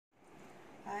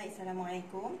Hi,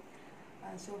 Assalamualaikum.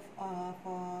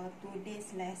 For today's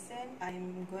lesson,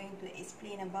 I'm going to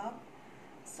explain about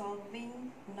solving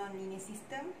nonlinear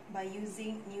system by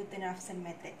using Newton-Raphson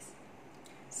matrix.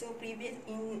 So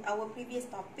in our previous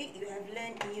topic, you have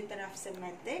learned Newton-Raphson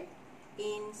method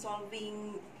in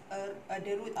solving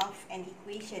the root of an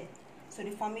equation. So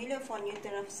the formula for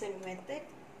Newton-Raphson method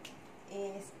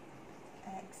is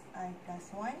xi plus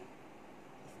 1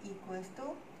 is equals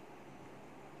to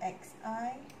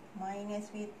xi minus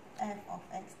with f of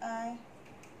xi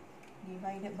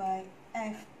divided by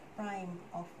f prime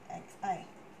of xi.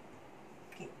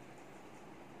 Okay.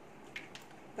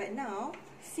 But now,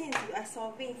 since we are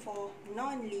solving for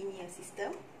non-linear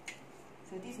system,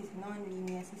 so this is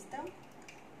non-linear system.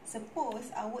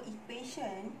 Suppose our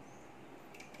equation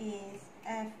is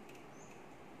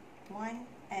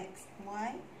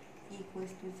f1xy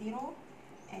equals to 0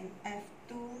 and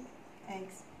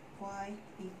f2xy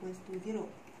equals to 0.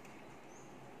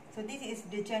 So this is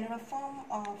the general form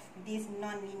of this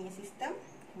non-linear system.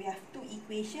 We have two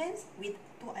equations with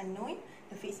two unknown,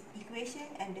 the first equation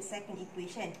and the second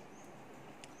equation.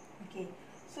 Okay,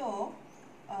 so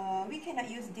we cannot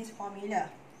use this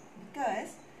formula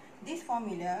because this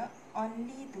formula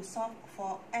only to solve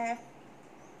for f(x)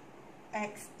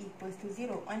 equals to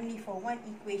 0, only for one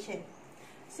equation.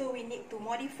 So we need to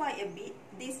modify a bit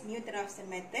this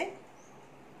Newton-Raphson method.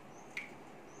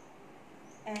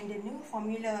 And the new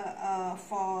formula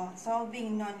for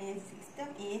solving nonlinear system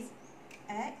is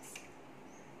xi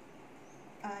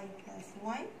plus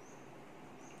 1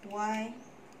 yi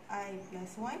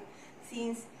plus 1.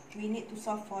 Since we need to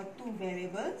solve for two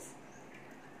variables,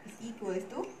 is equals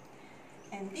to,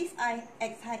 and this xi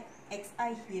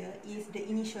here is the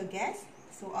initial guess.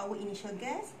 So our initial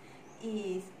guess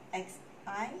is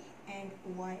xi and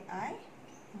yi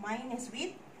minus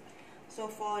with. So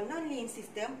for nonlinear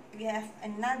system, we have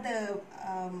another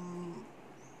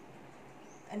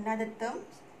term,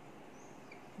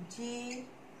 j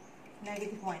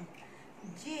negative 1.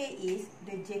 J is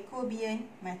the Jacobian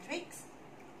matrix.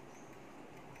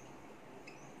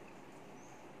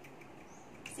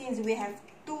 Since we have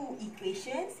two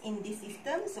equations in this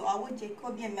system, so our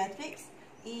Jacobian matrix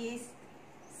is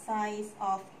size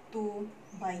of 2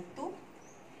 by 2,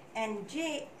 and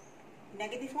j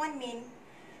negative 1 means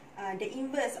the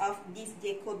inverse of this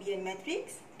Jacobian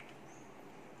matrix,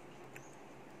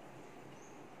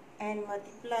 and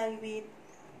multiply with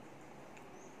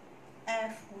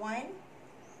f1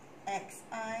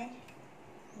 xi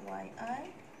yi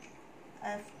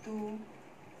f2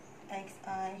 xi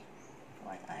yi,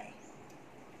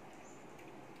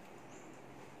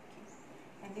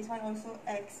 and this one also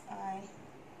xi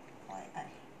yi.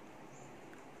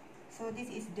 So this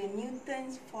is the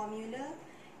Newton's formula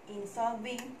in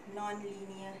solving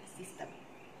non-linear system,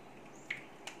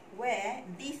 where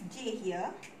this j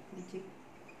here, which is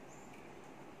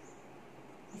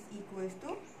equals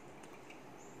to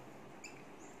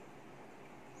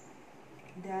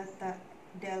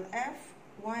del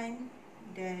f1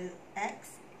 del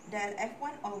x. Del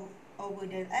f1 over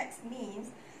del x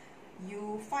means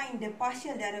you find the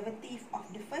partial derivative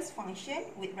of the first function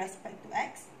with respect to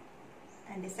x,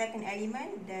 and the second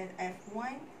element del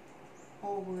f1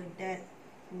 over del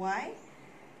y.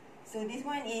 So this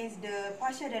one is the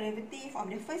partial derivative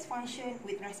of the first function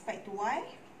with respect to y,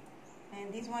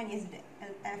 and this one is the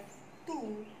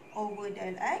f2 over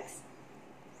del x,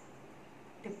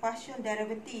 the partial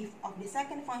derivative of the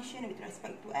second function with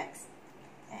respect to x,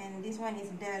 and this one is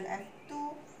del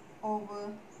f2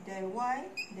 over del y,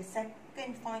 the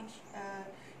second function,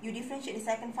 you differentiate the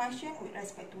second function with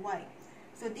respect to y.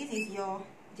 So this is your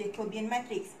Jacobian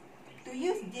matrix. To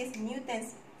use this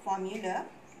Newton's formula,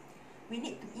 we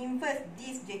need to invert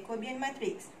this Jacobian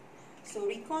matrix. So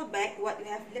recall back what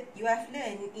you have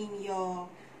learned in your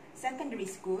secondary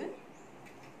school.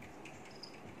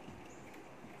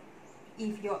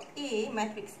 If your A,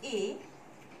 matrix A,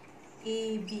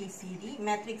 B, C, D,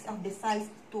 matrix of the size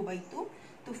 2 by 2,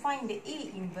 to find the A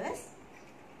inverse,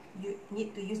 you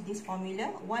need to use this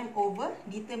formula, 1 over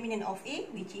determinant of A,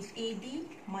 which is AD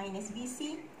minus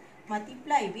BC,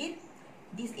 multiply with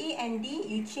this A and D,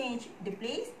 you change the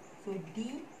place, so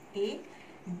D, A.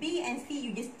 B and C,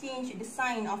 you just change the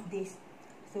sign of this,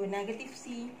 so negative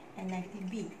C and negative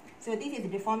B. So this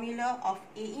is the formula of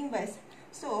A inverse.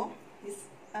 So this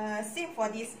same for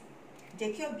this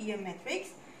Jacobian matrix.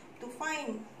 To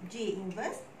find J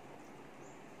inverse,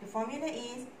 the formula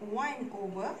is 1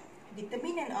 over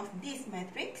determinant of this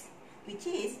matrix, which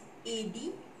is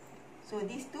AD. So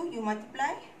these two you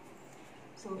multiply,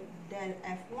 so del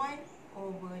f1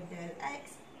 over del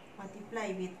x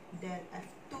multiply with del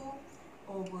f2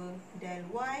 over del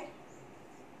y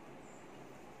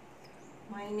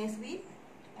minus with,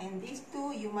 and these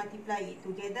two you multiply it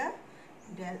together,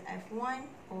 del f1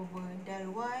 over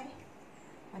del y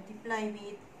multiply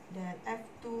with del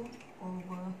f2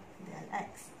 over del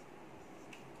x.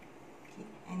 Okay,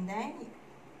 and then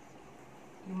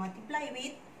you multiply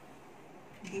with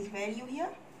this value here,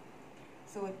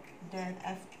 so del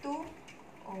f2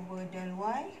 over del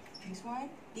y, this one,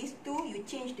 these two you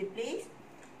change the place,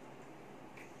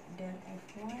 del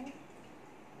f1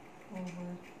 over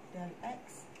del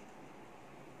x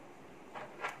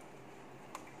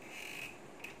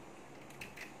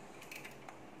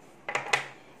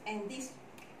and these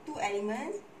two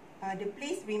elements, the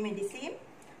place remain the same,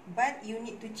 but you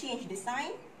need to change the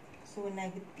sign, so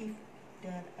negative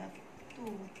del f2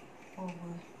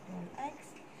 over del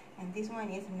x, and this one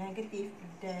is negative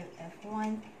del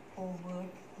f1 over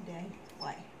del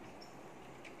y.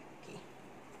 Okay,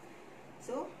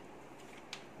 so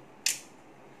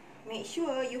make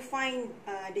sure you find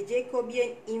the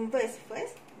Jacobian inverse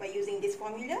first by using this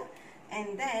formula,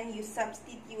 and then you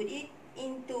substitute it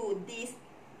into this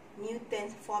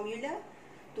Newton's formula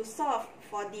to solve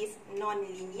for this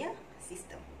nonlinear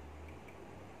system.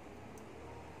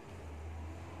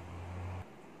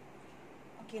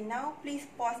 Okay, now please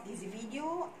pause this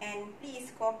video and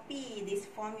please copy this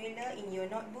formula in your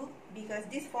notebook, because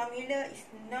this formula is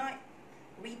not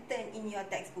written in your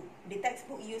textbook. The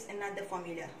textbook use another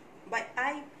formula, but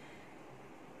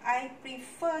I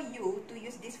prefer you to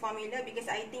use this formula because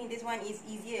I think this one is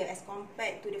easier as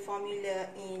compared to the formula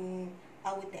in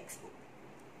our textbook.